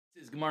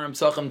Gemara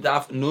Pesachim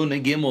Daf Nun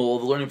Gimel.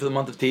 The learning for the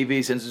month of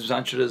Tevi, since it's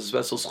Sanchas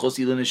special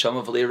Schosi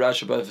L'Neshama V'Lei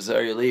Rasha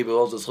B'Fazar Yalei, but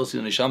also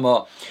Schosi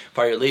L'Neshama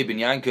Fire Yalei Ben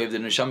Yankov. The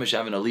Neshama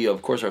Shavin Aliyah.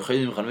 Of course, our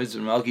Chayyim Chanmitz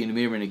Ben Malki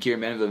Nemir Ben Akir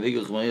Man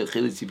V'Vigel Chmayil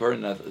Chilit Tzipar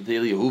Nath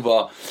Deli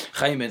Yehuva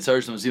Chaim Ben Sar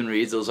Shem Zim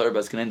Reizel Sar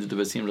Baskanend to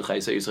Basim L'Chai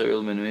Say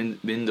Yisrael Ben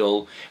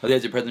Bindol.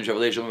 There's the President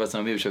Shavalei Shem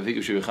Basnami Shavigu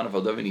Shirichan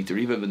V'Davin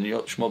Iteriva Ben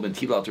Shmuel Ben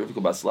Tila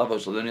Terrifical Baslava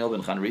Shalaniel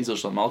Ben Chan Reizel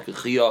Shal Malka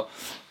Chia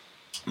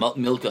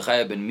Milka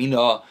Chaya Ben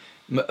Mina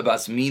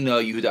Basmina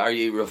Yehuda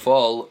Aryeh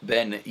Rafal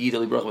Ben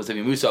Yidali Baruch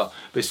Basevi Musa.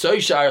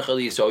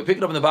 So we pick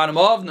it up in the bottom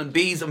of and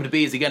Bees. I'm going to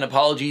Bees again.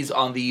 Apologies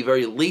on the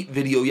very late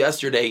video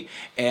yesterday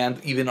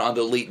and even on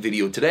the late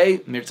video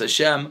today. Mirza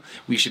Hashem,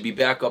 we should be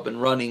back up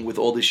and running with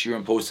all the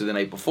shiurim posted the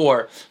night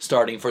before,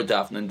 starting for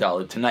Daf and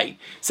Dalet tonight.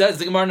 Says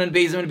the Gemara and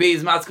Bees and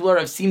Bees Maskalar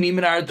I've seen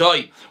Mimin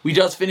Ardoi. We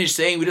just finished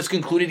saying, we just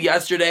concluded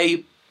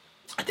yesterday.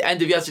 At the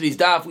end of yesterday's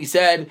daf, we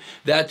said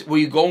that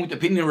we're going with the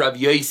opinion of Rav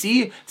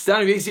Yosi.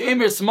 Stand Rav Yosi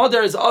Eimer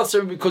Smadar is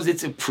also because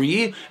it's a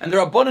pre, and the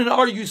Rabbanan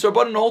argue, so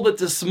Rabbanan hold that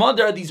the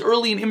Smadar, these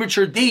early and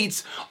immature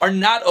dates, are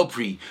not a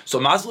pre. So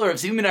Masler Rav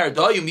Simin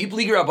Ardayim,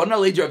 Miplig Rabbanan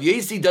later Rav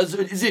Yosi,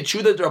 is it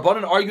true that the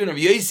Rabbanan argue in Rav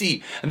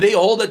Yosi, and they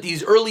hold that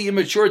these early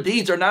immature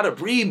dates are not a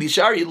pre?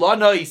 Bishari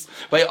Lanais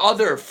by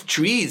other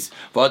trees.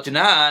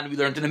 Vatanan, we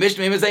learned in the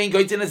Mishnah, at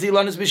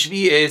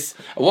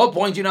what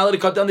point you're not allowed to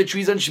cut down the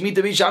trees on Shemitah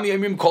Bishami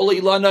Amrim Kola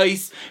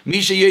Ilanais.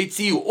 Misha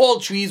Yetziu,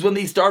 all trees when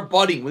they start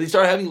budding, when they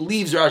start having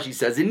leaves, Rashi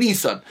says in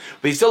Nisan.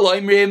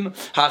 Beisalaimrim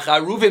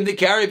Hacharuvim, the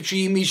carob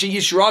tree, Misha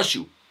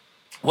Yishrashu,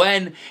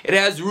 when it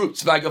has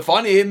roots,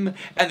 Vagafanim,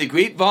 and the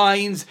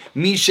grapevines,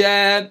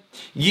 Misha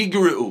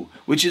Yigru,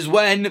 which is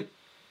when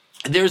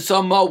there's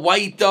some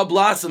white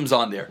blossoms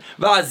on there.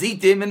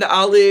 Va'azitim, and the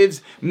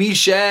olives,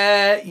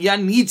 Misha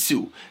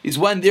Yanitsu, is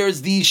when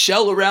there's the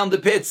shell around the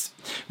pits.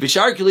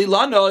 Visharkili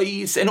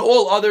Lanois, and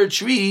all other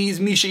trees,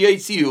 Misha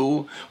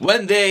Yetziu,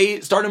 when they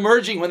start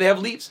emerging, when they have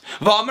leaves.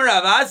 V'amar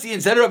Avasi,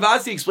 instead of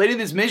Avasi explaining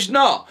this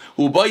Mishnah,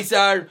 Hu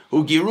Baisar,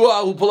 Hu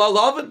Girua, Hu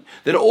Pulalavin,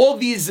 that all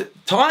these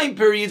time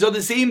periods are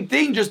the same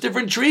thing, just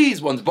different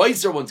trees. One's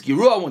Baisar, one's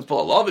Girua, one's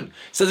Pulalavin.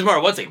 Says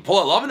Gemara, what's it?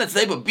 Pulalavin? That's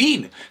the type of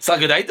bean.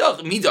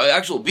 Sagadaitach means an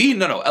actual bean.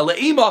 No.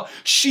 Elaima,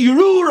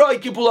 Shirura,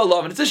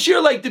 Pulalavin. It's a shear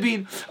like the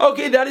bean.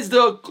 Okay, that is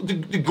the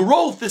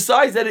growth, the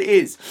size that it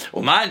is.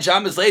 Uman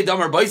Shamas Lei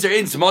Damar Baisar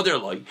in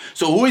Smadar.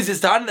 So who is this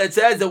Tana that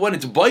says that when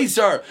it's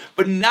Baisar,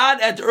 but not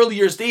at the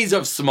earlier stage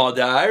of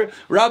Smadar?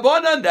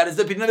 Rabbanan, that is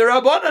the opinion of the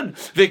Rabbanan.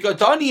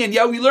 Vikatani, and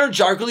we learned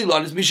Sharkali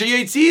Lanis Misha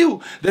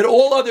Yetziu, that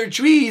all other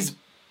trees,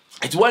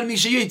 it's when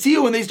Misha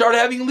Yetziu, when they start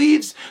having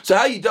leaves. So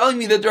how are you telling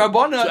me that the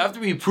Rabbanan, so after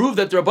we proved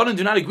that the Rabbanan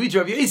do not agree to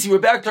Rav Yosi, we're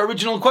back to our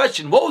original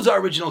question. What was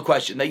our original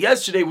question? That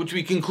yesterday, which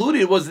we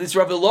concluded, was this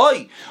Rav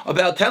Eloi,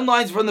 about 10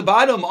 lines from the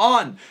bottom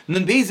on, and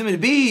then Bezim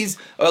and Bees,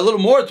 a little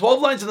more,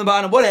 12 lines from the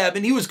bottom. What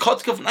happened? He was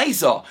Kotzkaf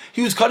Naisa.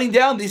 He was cutting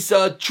down this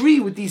tree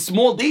with these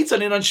small dates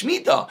on it on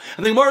Shemitah.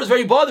 And the Gemara was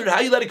very bothered. How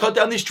you let it cut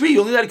down this tree?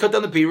 You only let it cut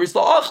down the Piris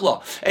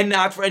La'achla, and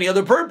not for any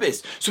other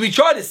purpose. So we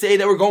tried to say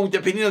that we're going with the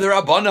opinion of the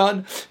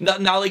Rabbanan,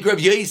 not like Rav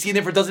Yosi, and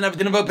therefore it doesn't have a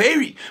din of a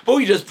peri. But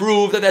we just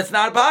proved that that's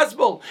not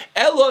possible.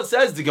 Ella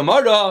says the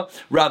Gemara,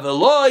 Rav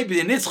Eloi, but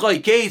in this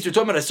case, we're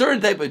talking about a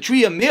certain type of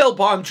tree, a male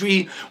palm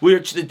tree,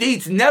 which the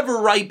dates never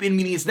ripen,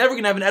 meaning it's never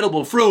going to have an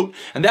edible fruit,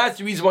 and that's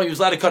the reason why he was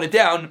allowed to cut it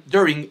down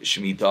during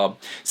Shemitah.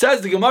 Says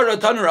the Gemara,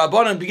 Tanur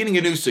Rabbanan, beginning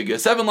a new sugya,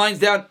 7 lines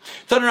down.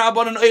 Tanur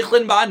Rabbanan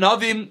Eichlin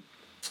Ba'anavim.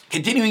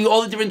 Continuing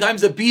all the different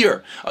times of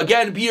beer.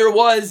 Again, beer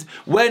was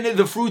when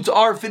the fruits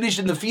are finished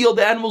in the field,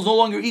 the animals no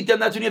longer eat them,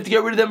 that's when you have to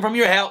get rid of them from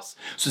your house.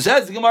 So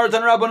says the Gemara,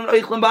 Tanur Rabbanan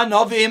Eichlin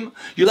Ba'anavim,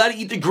 you're allowed to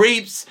eat the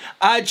grapes,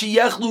 Ad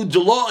Sheyechlu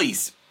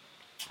Delois.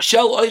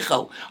 Shel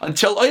Eichel.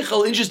 Until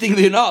Eichel,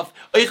 interestingly enough,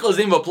 Eichel is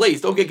the name of a place.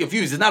 Don't get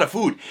confused. It's not a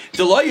food.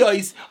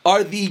 Deloyos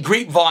are the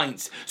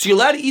grapevines. So you're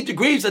allowed to eat the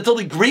grapes until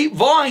the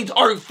grapevines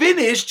are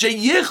finished.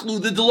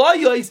 Sheyichlu, the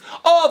Deloyos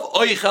of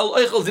Eichel.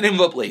 Eichel is the name of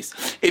a place.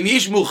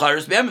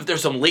 If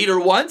there's some later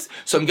ones,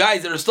 some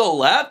guys that are still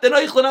left, then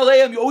Eichel and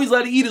Aleim, you're always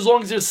allowed to eat as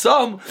long as there's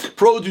some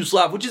produce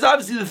left, which is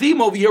obviously the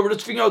theme over here. We're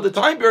just figuring out the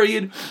time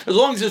period. As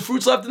long as there's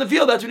fruits left in the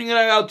field, that's when you're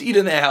going to go out to eat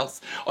in the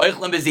house.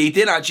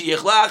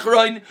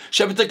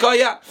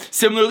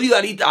 Similarly,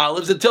 that eat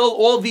olives until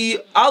all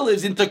the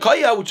olives in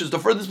Takaya, which is the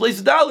furthest place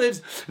with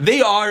olives,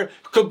 they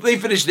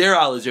finish their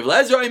olives.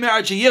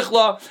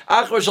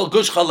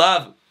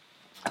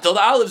 Until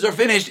the olives are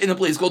finished in a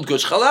place called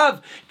Gush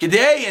Chalav.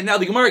 Kedei, and now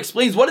the Gemara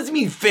explains, what does it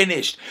mean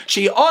finished?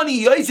 It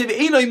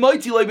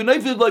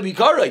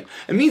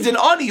means an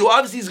ani who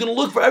obviously is going to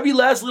look for every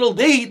last little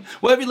date,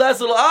 or every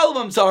last little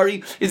olive,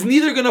 is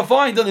neither going to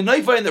find on the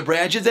knifei and the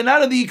branches, and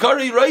not on the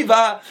Ikarei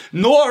Raiva,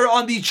 nor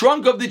on the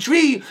trunk of the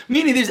tree,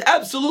 meaning there's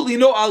absolutely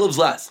no olives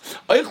left.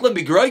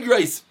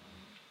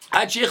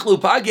 You're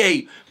allowed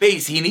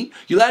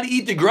to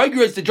eat the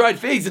grogros, the dried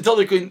figs, until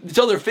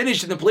they're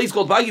finished in the place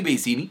called Pagi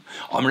Beisini.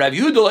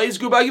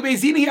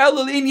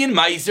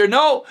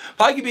 No,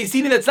 Pagi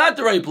Beisini, that's not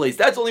the right place.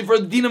 That's only for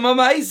the Dinam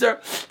Meiser.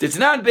 It's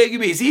not Pagi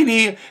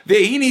Beisini,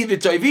 Vehini,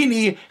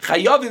 V'Toivini,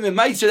 Chayavim and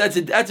Meiser.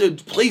 That's a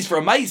place for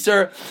a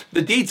Meiser,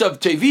 the dates of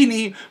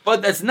Tovini,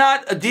 but that's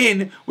not a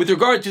din with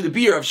regard to the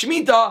beer of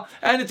Shemitah,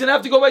 and it's going to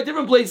have to go by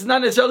different places. It's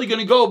not necessarily going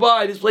to go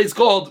by this place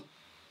called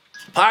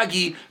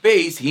Pagi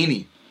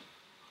Beisini.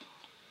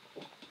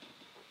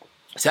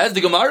 Says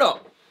the Gemara,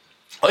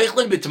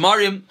 Eichlin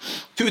b'tamarim,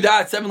 2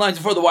 dots, 7 lines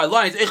before the white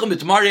lines. Eichlin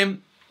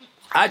b'tamarim,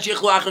 that you're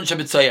allowed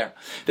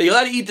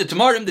to eat the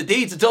tamarim, the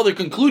dates, until they're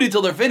concluded,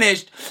 until they're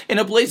finished, in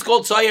a place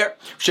called Tzayer.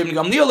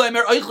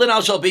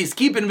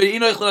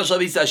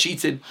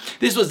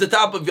 This was the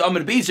top of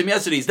Amr Beis from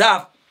yesterday's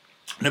daf.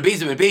 The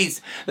base of a base,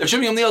 that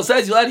Shimon Gamliel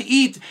says you're allowed to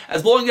eat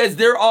as long as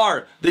there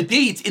are the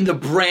dates in the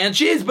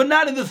branches, but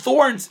not in the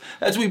thorns.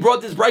 As we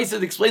brought this brisa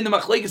to explain the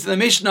machlekes in the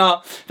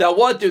Mishnah, that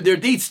what their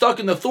dates stuck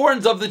in the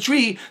thorns of the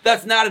tree,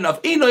 that's not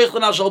enough.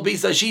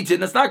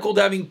 That's not called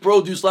having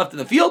produce left in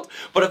the field,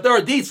 but if there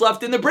are dates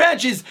left in the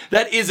branches,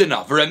 that is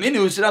enough.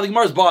 Reminu, so now the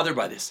Gemara is bothered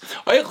by this.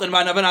 You're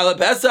allowed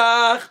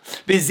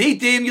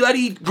to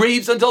eat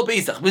grapes until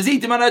Pesach.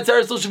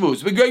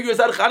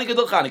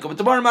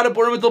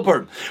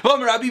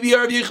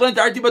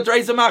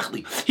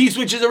 He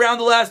switches around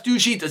the last 2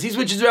 shitas. He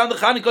switches around the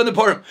Chanukah and the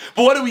Purim.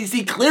 But what do we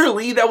see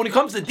clearly? That when it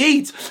comes to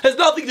dates, it has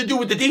nothing to do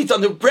with the dates on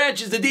the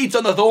branches, the dates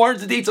on the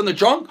thorns, the dates on the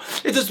trunk.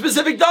 It's a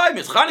specific time.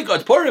 It's Chanukah,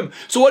 it's Purim.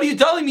 So what are you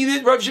telling me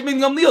that Rav Shimon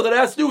Gamliel that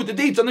has to do with the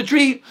dates on the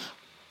tree?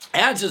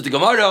 Answers the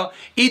Gemara,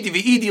 Idi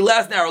v'Idi,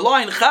 last narrow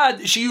line, Chad,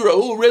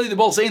 Shirahu, really they're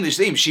both saying the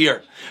same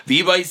shear.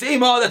 V'Ivai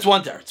Seima, that's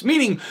one teretz.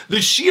 Meaning,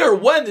 the shear,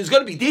 when there's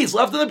going to be dates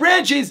left on the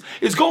branches,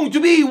 is going to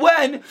be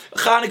when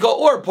Chanukah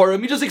or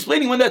Purim. You're just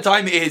explaining when that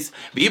time is.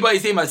 V'Ivai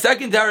Seima,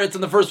 second teretz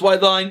on the first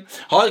wide line,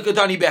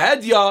 Halakatani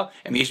Behedya,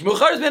 and Mish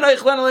Muchar Ben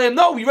Eichlan Aleim.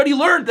 No, we already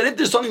learned that if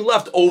there's something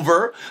left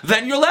over,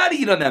 then you're allowed to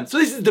eat on them. So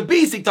this is the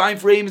basic time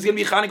frame, is going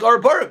to be Chanukah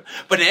or Purim.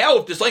 But now,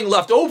 if there's something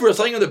left over,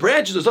 something on the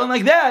branches, or something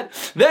like that,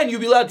 then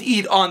you'll be allowed to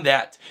eat on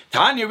that.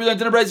 Tanya, we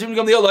learned in the Brayz from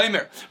Gamliel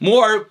Omer.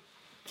 More.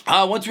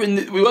 Once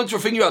we're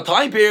figuring out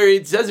time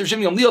period, it says Rav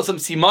Shimon Gamliel some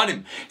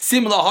simanim,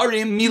 sim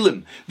laharim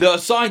milim. The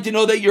sign to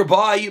know that you're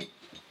by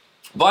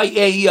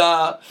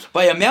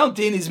a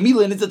mountain is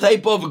milan. It's a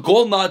type of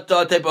golnut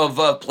type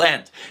of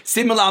plant.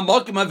 Similar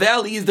Makima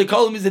Valley is the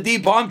column is the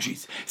deep palm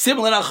trees.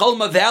 Similar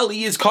Chalma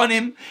Valley is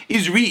kanim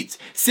is reeds.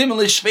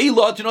 Similar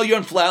Shveila to know you're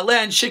on flat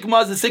land.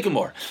 Shikma is the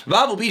sycamore.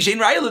 Vavu bishein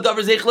ra'il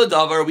davar zeichla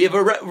davar. We have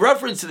a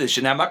reference to this.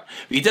 Shenamar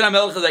v'iten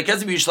hamelech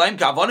zakesim b'Yerushalayim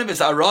kavonim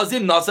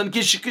v'sarazim nasan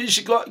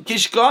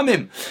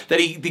kishkamim. That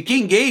the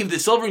king gave the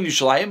silver in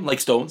Yerushalayim like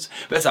stones.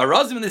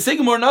 V'sarazim and the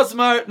sycamore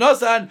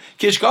nasan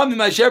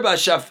kishkamim asher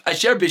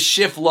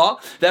b'shifla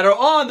that are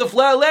on the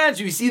flat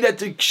lands. You see that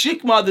the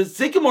shikma, the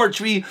sycamore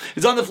tree,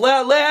 is on the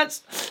flat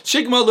lands.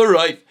 Shikma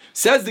l'roif.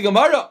 Says the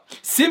Gemara,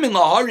 Simin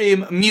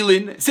laharim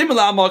milin, Simin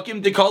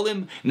la'amakim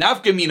dekalim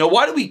nafkamina.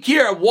 Why do we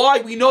care? Why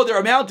we know there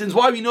are mountains?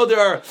 Why we know there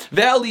are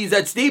valleys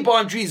that stay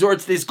palm trees, or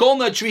it's this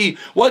golnut tree?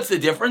 What's the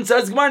difference?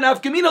 Says Gemara,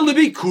 nafkamina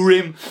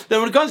lebikurim. That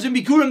when it comes to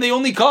bikurim, they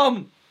only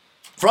come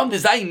from the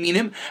Zayin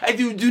Minim, and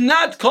you do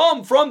not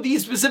come from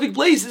these specific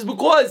places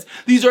because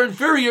these are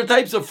inferior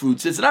types of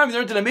fruits. It's not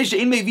even to the Mishnah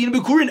in Mevin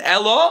Bikurin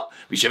Ella,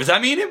 Bishav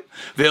Zaminim,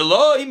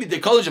 Velo, the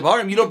college of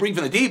Harim, you don't bring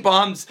from the date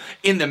palms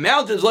in the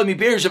mountains, let me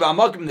perish of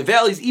Amakim in the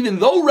valleys, even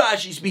though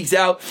Rashi speaks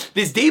out,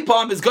 this date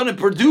palm is going to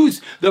produce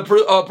the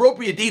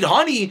appropriate date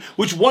honey,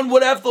 which one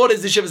would have thought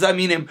is the Shav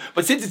Zaminim,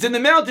 but since it's in the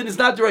mountain, it's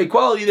not the right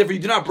quality, therefore you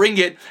do not bring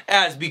it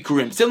as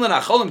Bikurim. Similar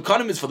Nachalim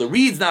Kanim is for the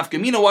reeds,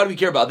 Nafkamina, why do we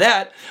care about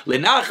that?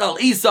 Lenachal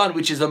Isan,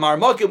 which is a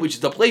marmakim, which is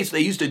the place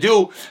they used to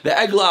do the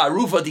egla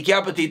arufa,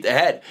 decapitate the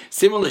head.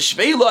 Similar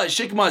shveila,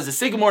 shikma is the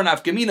sycamore,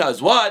 nafkamina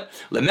is what?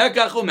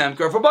 Lemekachu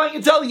memkar, for buying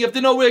and selling, you have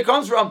to know where it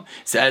comes from.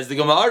 Says the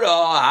Gemara,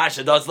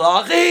 hashadas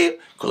lachi.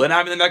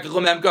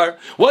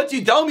 Once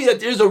you tell me that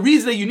there's a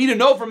reason that you need to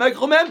know from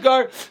Mekachu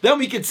memkar, then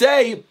we could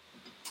say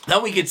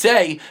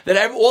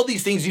that all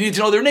these things you need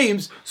to know their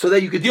names so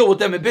that you could deal with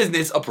them in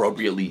business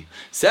appropriately.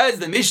 Says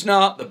the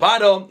Mishnah, the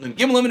bottom, the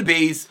Gimel and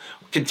base.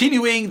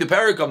 Continuing the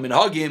parak of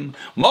Minhagim,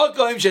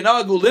 Makom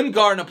shenagu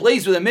limkar, in a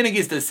place where the minig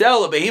is to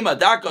sell a behima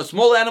daka,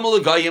 small animal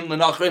agayim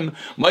lenachrim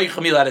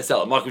meicham yilad to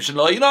sell. Makom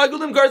shenagu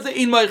limkar is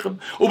in meicham.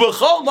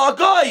 Ubechol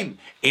makom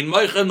in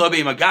meicham no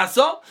behima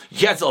gasa. You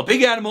can't sell a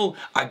big animal.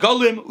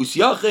 Agalim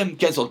usyachim,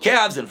 can't sell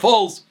calves and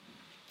foals.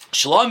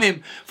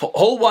 Shlamim, for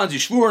whole ones,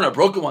 Yishvurim are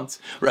broken ones.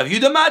 Rav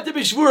Yehuda Matir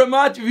b'Shvurim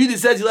Matir, Rav Yehuda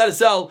says you let to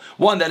sell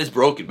one that is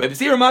broken. But if you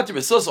see Matir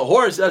b'Sus, a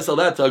horse, you let to sell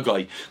that to a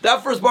guy.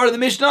 That first part of the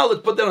Mishnah, let's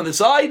put that on the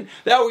side.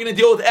 That we're going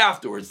to deal with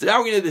afterwards.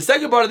 Now the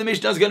second part of the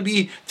Mishnah is going to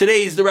be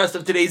the rest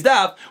of today's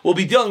daf. We'll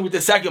be dealing with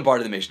the second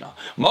part of the Mishnah.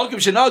 Malkim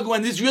Shenagu,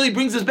 and this really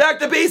brings us back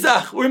to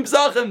Pesach. We're in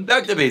Pesachim,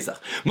 back to Pesach.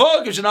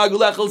 Malkim Shenagu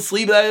lechel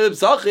sleep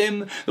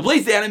Pesachim, the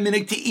place they had a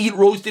minute to eat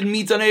roasted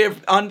meats on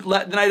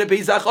the night of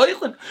Pesach.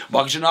 Malkim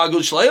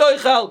Shenagu shlei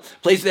oichel.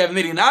 Yisrael, place where they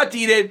have a minhag not to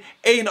eat it,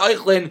 ein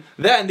eichlin,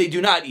 then they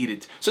do not eat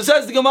it. So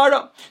says the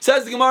Gemara,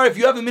 if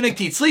you have a minhag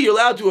to eat tzli, you're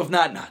allowed to, if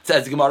not.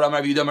 Says the Gemara,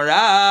 Rabbi Yehuda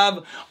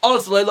Marav,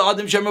 also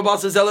adam shemer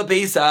basa zela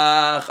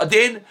Pesach, a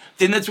din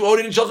that's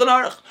quoted in Shulchan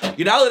Aruch.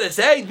 You're not allowed to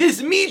say,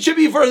 this meat should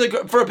be for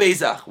a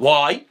Pesach.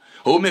 Why?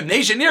 It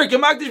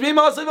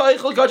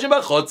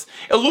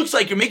looks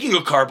like you're making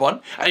a carbon,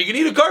 and you're going to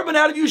eat a carbon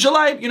out of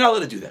Yerushalayim. You're not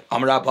allowed to do that.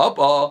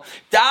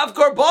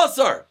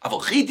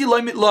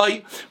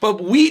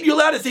 But wheat, you're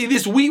allowed to say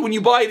this wheat when you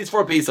buy it is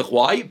for Pesach.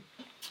 Why?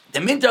 The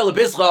mintar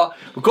lepischa,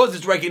 because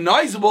it's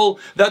recognizable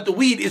that the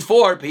wheat is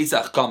for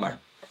Pesach. Kamar.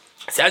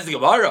 Says the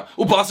Gemara,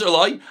 ubasar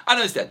loy. I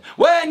understand.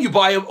 When you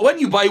buy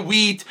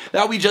wheat,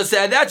 that we just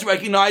said, that's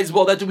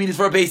recognizable that the wheat is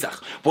for a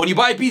Pesach. But when you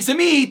buy a piece of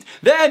meat,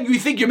 then you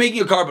think you're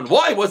making a carbon.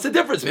 Why? What's the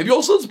difference? Maybe you're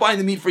also buying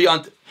the meat for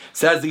Yant.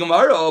 Says the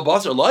Gemara,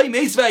 ubasar loy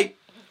meisvei.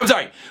 I'm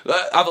sorry.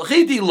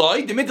 Avachiti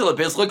loy demitla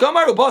pesach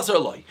kamar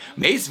ubasar loy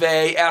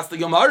meisvei. Asked the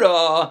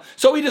Gemara.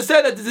 So we just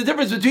said that there's a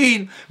difference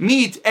between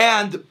meat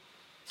and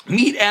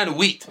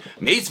wheat.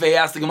 Meisvei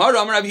asked the Gemara,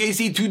 Amar Rabbi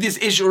Yossi, to this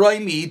ish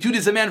Raimi, to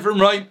this a man from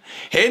Raim.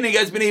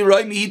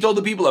 He told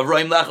the people of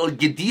Raim Lachal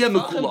Gediyim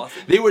Mekulas.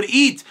 They would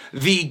eat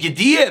the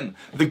Gediyim,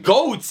 the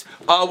goats,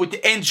 with the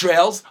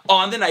entrails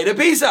on the night of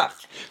Pesach.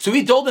 So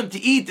he told them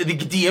to eat the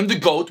Gediyim, the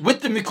goat,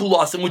 with the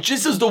Mekulasim, which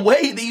this is the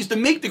way they used to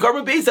make the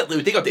carbon Pesach. They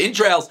would take out the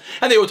entrails,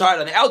 and they were tied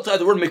on the outside.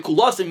 The word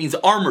Mekulasim means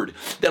armored.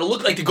 That it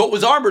looked like the goat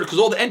was armored because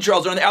all the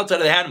entrails are on the outside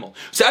of the animal.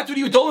 So that's what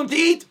he told them to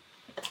eat.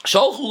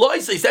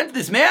 They sent to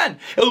this man,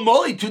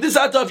 Ilmoli, to this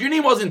ata, if your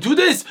name wasn't to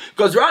this,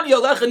 because Rani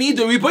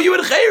Alechanidu, we put you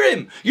in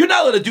Chayrim. You're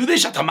not allowed to do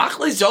this.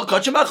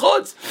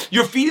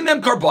 You're feeding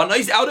them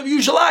carbonized out of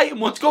Yerushalayim.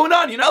 What's going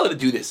on? You're not allowed to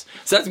do this.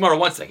 So that's Gemara,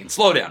 1 second.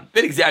 Slow down.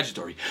 Bit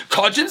exaggeratory.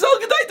 Kachim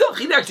Zalgadaita.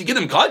 He didn't actually give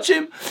them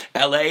Kachim.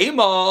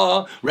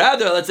 Eleima.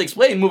 Rather, let's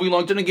explain. Moving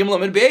along to the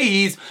Gimel and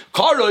Beis.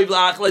 Karoiv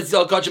Lach, let's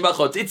sell Kachim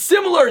Bachotz. It's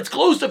similar. It's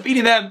close to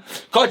feeding them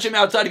Kachim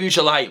outside of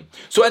Yerushalayim.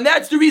 So, and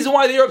that's the reason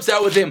why they're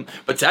upset with him.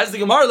 But says the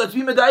Gemara, let's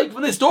be medayik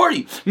from this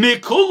story.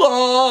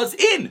 Mekulas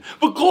in,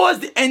 because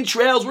the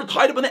entrails were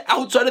tied up on the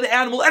outside of the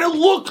animal, and it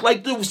looked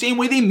like the same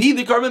way they made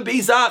the carbon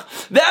Pesach.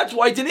 That's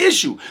why it's an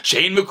issue.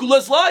 Shein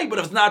mekulas lie, but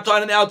if it's not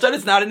tied on the outside,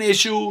 it's not an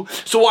issue.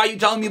 So why are you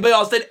telling me,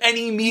 Bayal, that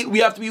any meat we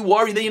have to be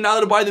worried that you're not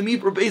allowed to buy the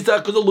meat for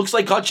Pesach because it looks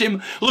like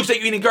kachim, it looks like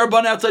you're eating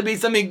carbon outside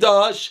Beis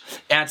Hamikdash?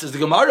 Answers the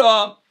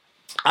Gemara.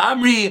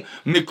 Amri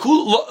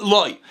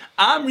mekulas.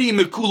 Amri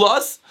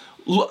mekulas.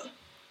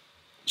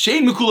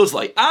 Shein Mekulas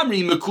like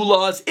Amri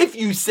Mekulas. If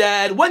you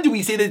said, when do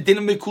we say that din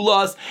of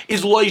Mekulas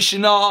is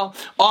Loishna,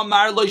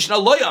 Amar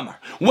Loishna Loyamar?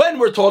 When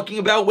we're talking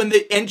about when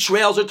the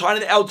entrails are tied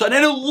on the outside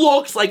and it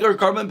looks like a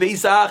carbon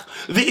Pesach,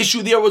 the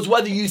issue there was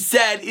whether you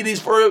said it is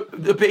for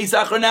the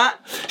Pesach or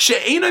not.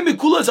 Shein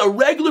Mekulas, a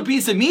regular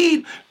piece of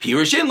meat,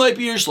 Pirishin Loi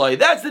Pirish Loi.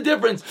 That's the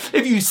difference.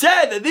 If you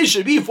said that this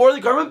should be for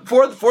the carbon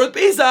for the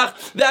Pesach,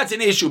 that's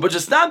an issue. But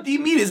just not the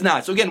meat is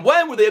not. So again,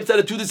 when were they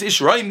upset to this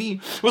Ishraimi?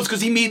 It was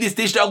because he made this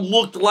dish that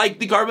looked like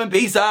the carbon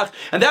Pesach,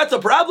 and that's a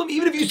problem.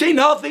 Even if you say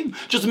nothing,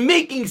 just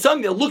making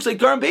something that looks like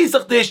carbon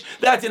Pesach dish,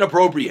 that's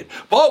inappropriate.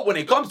 But when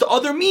it comes to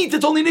other meats,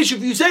 it's only an issue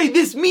if you say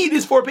this meat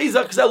is for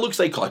Pesach because that looks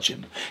like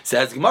kachim.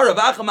 Says Gemara,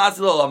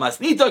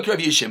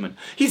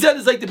 he said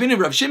it's like the opinion of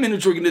Rav Shimon,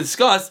 which we're going to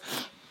discuss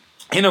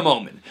in a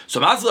moment. So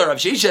Masla Rav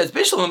Sheshes,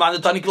 Bishlam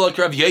Amanatani Kilak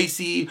Rav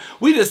Yossi.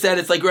 We just said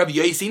it's like Rav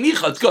Yossi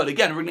Nicha. It's good.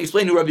 Again, we're going to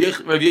explain who Rav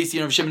Yossi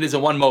and Rav Shimon is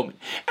in one moment.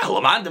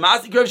 Elaman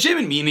Damasik Rav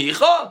Shimon Mi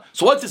Nicha.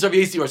 So what's this Rav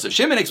Yossi or Rav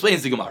Shimon?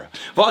 Explains the Gemara.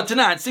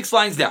 V'atanan, 6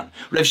 lines down.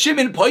 Rav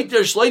Shimon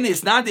Poiter Shlein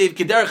Isnadev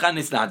Kederchan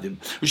Isnadim.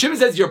 Rav Shimon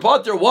says you're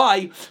Potter.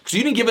 Why? Because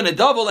you didn't give an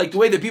adava like the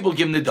way that people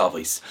give an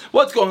adavis.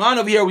 What's going on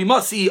over here? We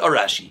must see a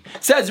Rashi.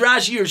 Says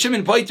Rashi, Rav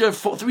Shimon Poiter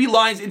 3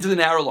 lines into the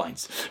narrow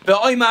lines.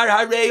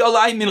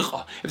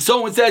 If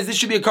someone says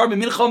this should be a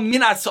carbon mincha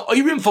min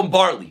asairim from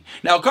barley.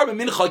 Now, a carbon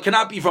mincha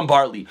cannot be from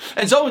barley.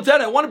 And someone said,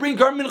 I want to bring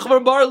carbon mincha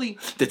from barley.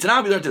 The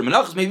Tanakh we learned in the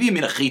Menachos maybe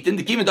minachitin.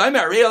 The Kivin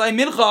Daimar Rei Alai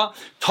mincha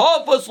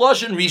tafas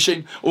lashon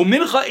rishon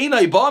umincha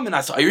einai ba min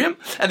asairim.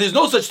 And there's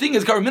no such thing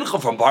as carbon mincha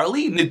from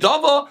barley.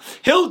 Nidava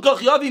hilkach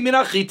yavi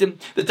minachitim.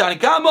 The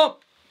Tanakama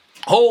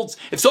holds,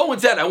 if someone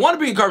said, I want to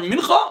bring carbon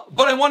mincha,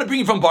 but I want to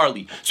bring it from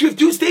barley. So you have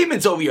 2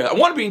 statements over here. I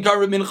want to bring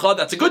carbon mincha,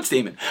 that's a good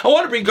statement. I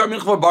want to bring carbon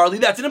mincha from barley,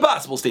 that's an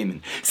impossible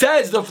statement.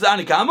 Says the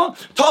Tanakama,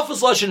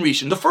 Tafas Lashon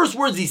Rishon. The first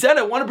words he said,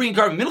 I want to bring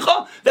carbon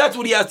mincha, that's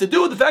what he has to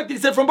do. The fact that he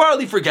said from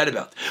barley, forget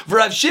about.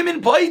 Rav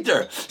Shimon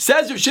Paiter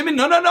says, Rav Shimon,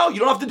 no, you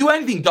don't have to do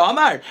anything.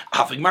 Damar,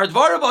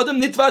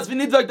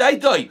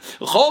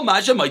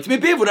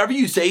 whatever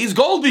you say is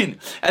golden.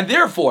 And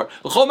therefore,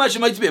 and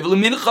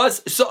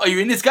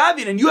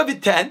you have a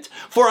tent,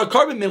 for a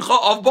carbon mincha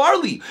of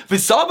barley.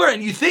 V'sabar,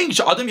 and you think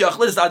Sh'adam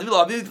Yachlis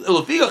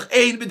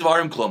Ein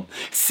B'dvarim Klum.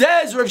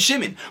 Says Rav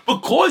Shimon,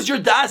 because your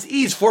das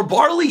is for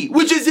barley,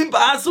 which is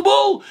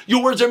impossible,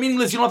 your words are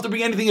meaningless. You don't have to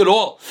bring anything at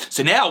all.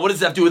 So now, what does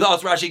that have to do with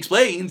us? Rashi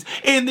explains,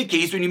 in the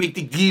case when you make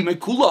the gima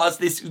kulas,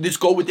 this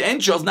go with the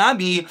entrails.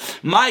 Nami,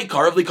 my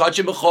karav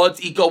likachim b'chotz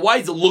ika. Why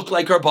does it look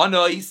like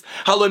karbanos?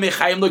 Halo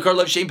mechayim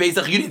lekar shem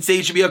pesach. You didn't say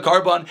it should be a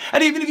carbon,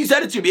 and even if you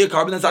said it should be a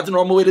carbon, that's not the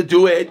normal way to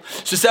do it.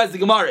 So says the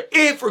Gemara,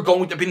 if we're going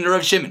with the opinion of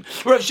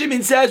Rav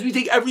Shimon says we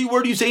take every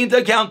word you say into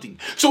accounting.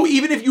 So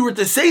even if you were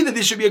to say that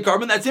this should be a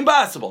carbon, that's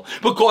impossible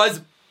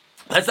because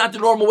that's not the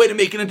normal way to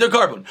make it into a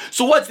carbon.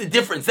 So what's the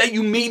difference? That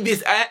you made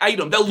this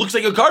item that looks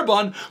like a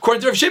carbon,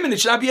 according to Rav Shimon,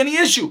 it should not be any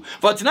issue.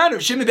 But tonight,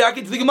 Rav Shimon back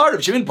into the Gemara.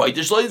 Rav Shimon, because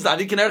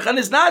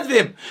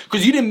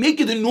you didn't make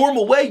it the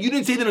normal way. You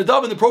didn't say the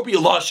nadav in the appropriate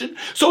lashon.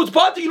 So it's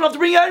part that you don't have to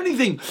bring out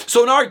anything.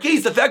 So in our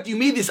case, the fact that you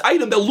made this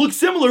item that looks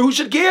similar, who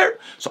should care?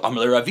 So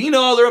Amar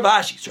Ravina or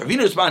Ravashi. So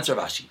Ravina responds to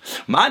Ravashi.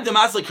 Man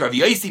demaslik Rav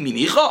Yaisi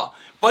minicha.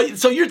 But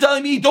so you're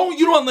telling me you don't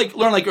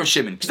learn like Rav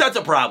Shimon, because that's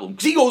a problem.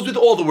 Because he goes with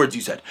all the words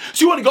you said.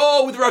 So you want to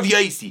go with Rav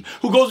Yaisi,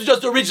 who goes with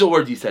just the original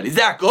words you said. Is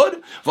that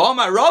good?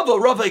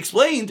 Rava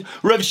explained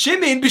Rav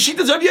Shimon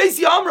b'shitas Rav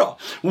Yaisi Amra.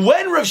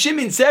 When Rav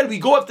Shimon said we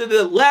go after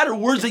the latter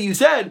words that you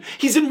said,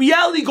 he's in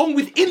reality going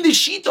within the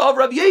shita of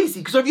Rav Yaisi.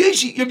 Because Rav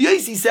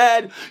Yaisi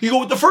said you go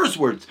with the first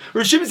words.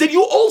 Rav Shimon said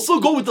you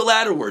also go with the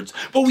latter words.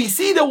 But we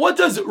see that what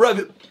does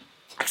Rav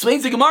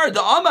explains the Gemara,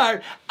 the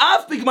Amar,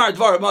 Af B'Gemara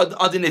Dvar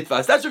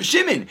Adinitvas. That's Rav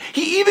Shimon.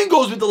 He even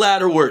goes with the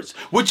latter words,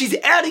 which he's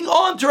adding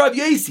on to Rav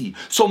Yaisi.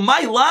 So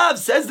my lav,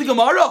 says the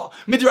Gemara,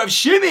 Mid Rav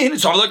Shimon,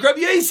 it's like Rav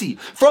Yaisi.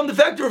 From the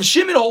fact that Rav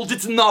Shimon holds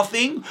it's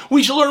nothing,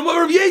 we should learn what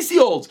Rav Yaisi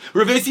holds.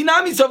 Rav Yaisi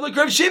Nami, sounds like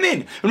Rav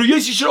Shimon. And Rav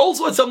Yaisi should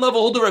also at some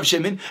level hold the Rav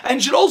Shimon,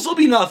 and should also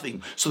be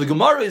nothing. So the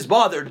Gemara is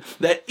bothered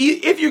that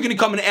if you're going to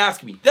come and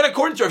ask me, that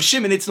according to Rav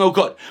Shimon, it's no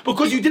good.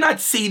 Because you did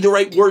not say the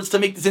right words to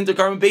make this into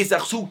carbon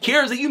Pesach. So who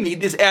cares that you made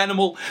this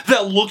animal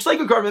that looks like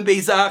a carbon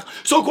Pesach?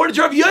 So according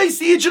to Rav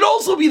Yaisi, it should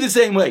also be the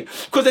same way.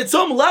 Because at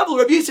some level,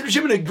 Rav Yaisi and Rav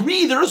Shimon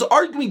agree. They're just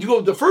arguing to go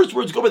with the first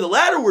words, go by the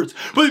latter words.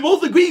 But they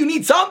both agree you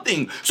need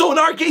something. So in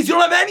our case, you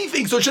don't have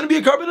anything. So it shouldn't be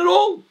a carbon at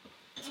all.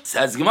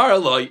 Says Gemara,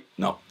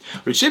 no.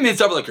 Rav Shimon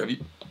sounds like Rav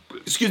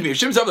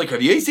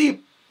Yaisi.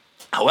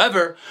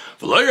 However,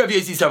 Rav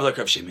Yaisi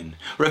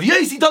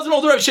doesn't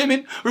hold the Rav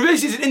Shimon. Rav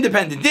Yaisi is an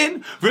independent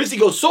din. Rav Yaisi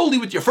goes solely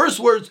with your first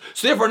words.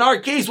 So therefore, in our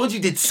case, once you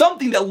did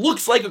something that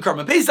looks like a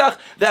Karban Pesach,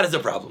 that is a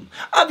problem.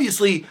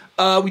 Obviously,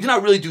 we did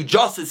not really do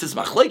justice. This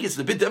machlekes is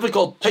a bit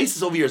difficult.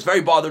 Taisus over here is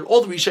very bothered.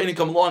 All the Rishonim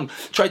come along,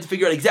 try to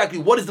figure out exactly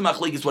what is the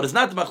machlekes, what is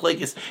not the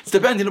machlekes. It's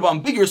dependent upon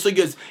bigger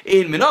sugyas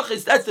in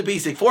Menachos. That's the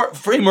basic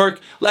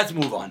framework. Let's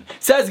move on.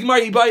 Says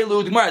Gemara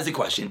Ibayilu. Gemara has a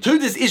question. To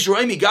this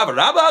Ishraimi Gavar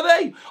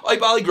Rabba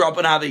Ibali grew up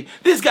on Ave.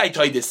 This guy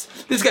tried this.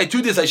 This guy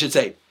to this, I should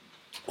say.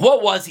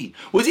 What was he?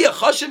 Was he a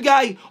chashiv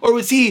guy, or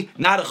was he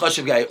not a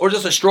chashiv guy, or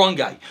just a strong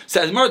guy?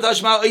 Says Mar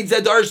Tashma Eid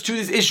Zedars to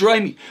this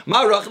Ishraimi.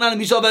 Ma Rachnan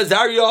Mishal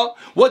Vazaria.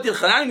 What did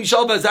Chanan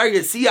Mishal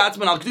Vazaria see?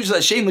 Atzman Al Kedusha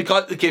Hashem the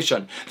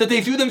Kivshan, that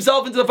they threw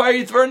themselves into the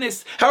fiery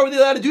furnace. How are they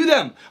allowed to do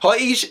them?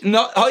 Ha'ish.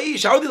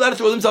 How are they allowed to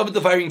throw themselves into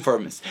the fiery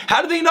furnace?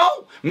 How do they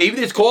know? Maybe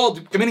it's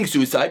called committing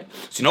suicide.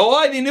 So you know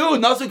why they knew?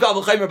 Nasu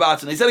Kaval Chaimer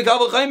Batson. They said a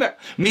Kaval Chaimer.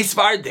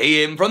 Misfar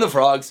Deim from the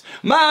frogs.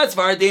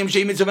 Masfar Deim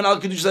Shem Mitzvah Al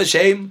Kedusha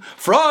Hashem.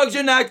 Frogs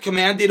are not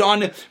commanded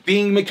on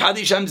being Mekadesh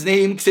Hashem's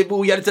name.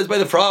 Ksibu, yet it says by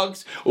the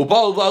frogs.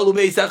 Ubal Valu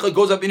Beisecha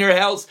goes up in your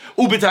house.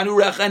 Ubetanu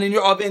Recha and in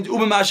your oven.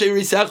 Ubemashe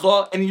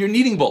Risecha and in your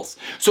kneading bowls.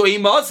 So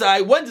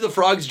Imasai, when do the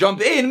frogs jump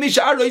in?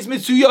 Misharois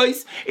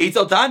Mitsuyois.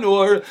 Eitzel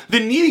Tanur. The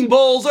kneading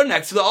bowls are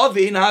next to the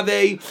oven. Have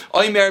a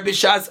Oimer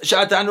Bishas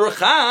Shatan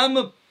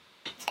Recham.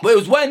 But it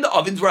was when the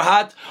ovens were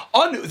hot,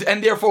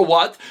 and therefore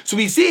what? So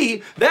we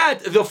see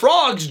that the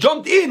frogs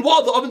jumped in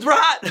while the ovens were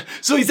hot.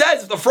 So he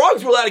says, if the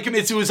frogs were allowed to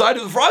commit suicide,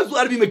 if the frogs were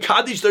allowed to be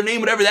Mekadesh, their name,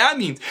 whatever that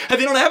means,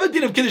 and they don't have a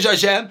din of Kiddush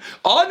Hashem,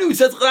 Anu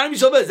says,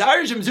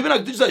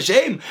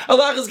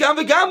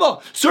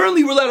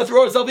 certainly we're allowed to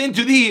throw ourselves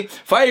into the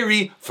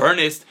fiery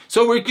furnace.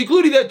 So we're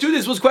concluding that to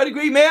this was quite a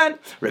great man.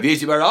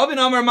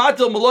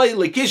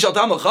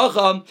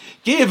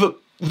 Give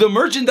the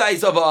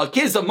merchandise of a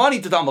kiss of money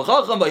to Talmid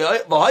Chacham,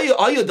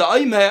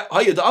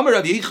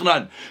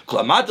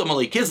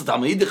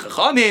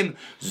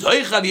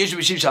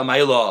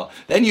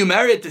 then you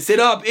merit to sit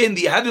up in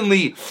the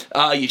heavenly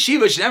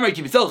yeshiva, Shneimar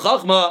Ki B'Tzel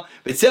Chachma,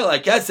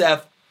 B'Tzel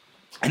HaKesef.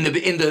 And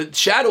in the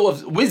shadow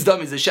of wisdom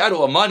is the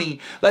shadow of money.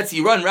 Let's see,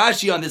 run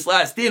Rashi on this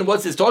last din.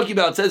 What's this talking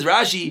about? It says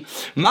Rashi,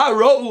 Ma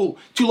Ro'u,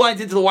 2 lines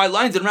into the white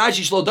lines, and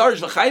Rashi, Shlo Darish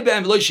V'chai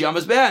B'hem V'lo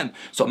Shiyamas B'hem.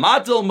 So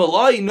Matel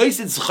Malai,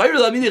 Noisid S'chayr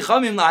L'amini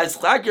Chamim La'as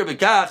Chlaker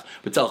V'kach,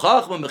 B'tel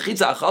Chachma,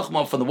 B'chitza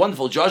Chachma, from the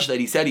wonderful Josh that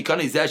he said, he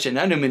kanei Zesh and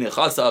Enu Min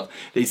Echasav,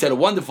 that he said a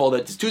wonderful,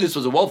 that this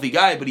was a wealthy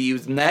guy, but he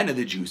was in the hand of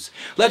the Jews.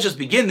 Let's just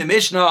begin the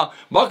Mishnah,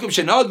 Makom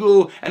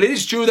Shenagu, and it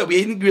is true that we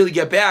didn't really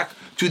get back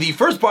to the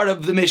first part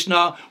of the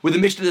Mishnah, where the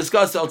Mishnah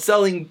discussed about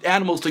selling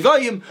animals to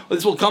Goyim.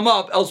 This will come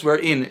up elsewhere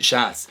in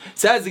Shas.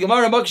 Says the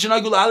Gemara, in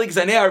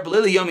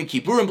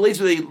place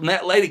where they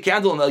light a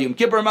candle on Yom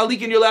Kippur,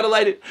 Malikin, you're allowed to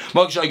light it.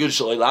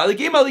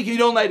 Malikin, you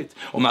don't light it.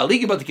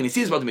 Malikin, but the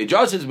Knesset, about the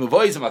Midrashim,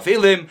 Muvois, and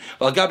Mafilim,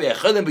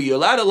 but you're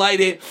allowed to light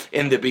it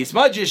in the Beis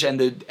Majish and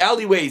the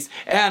alleyways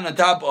and on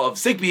top of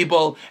sick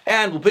people,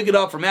 and we'll pick it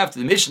up from after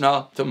the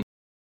Mishnah.